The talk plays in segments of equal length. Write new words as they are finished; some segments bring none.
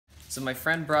So my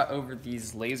friend brought over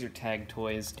these laser tag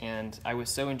toys, and I was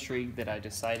so intrigued that I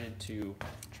decided to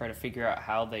try to figure out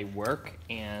how they work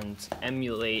and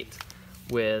emulate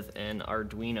with an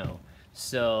Arduino.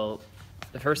 So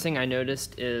the first thing I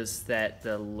noticed is that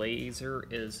the laser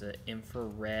is an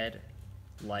infrared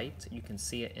light. You can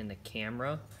see it in the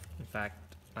camera. In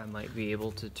fact, I might be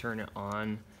able to turn it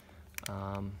on.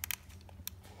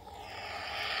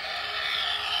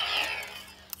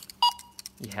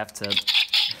 You have to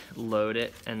load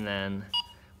it, and then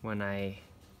when I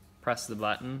press the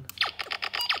button,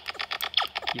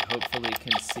 you hopefully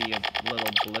can see a little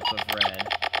blip of red.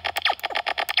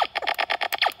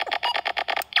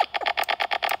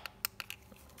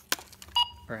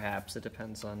 Perhaps, it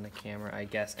depends on the camera, I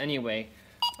guess. Anyway,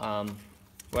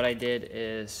 what I did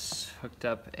is hooked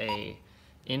up a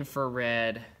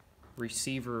infrared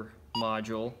receiver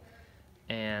module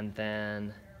and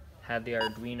then had the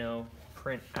Arduino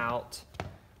print out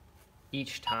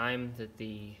each time that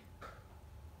the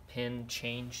pin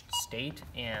changed state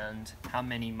and how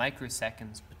many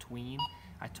microseconds between.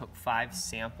 I took 5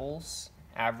 samples,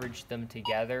 averaged them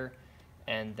together,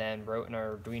 and then wrote an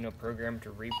Arduino program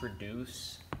to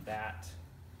reproduce that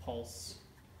pulse.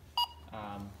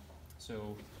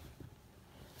 So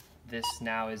this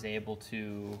now is able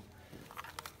to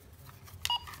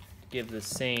give the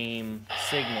same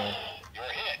signal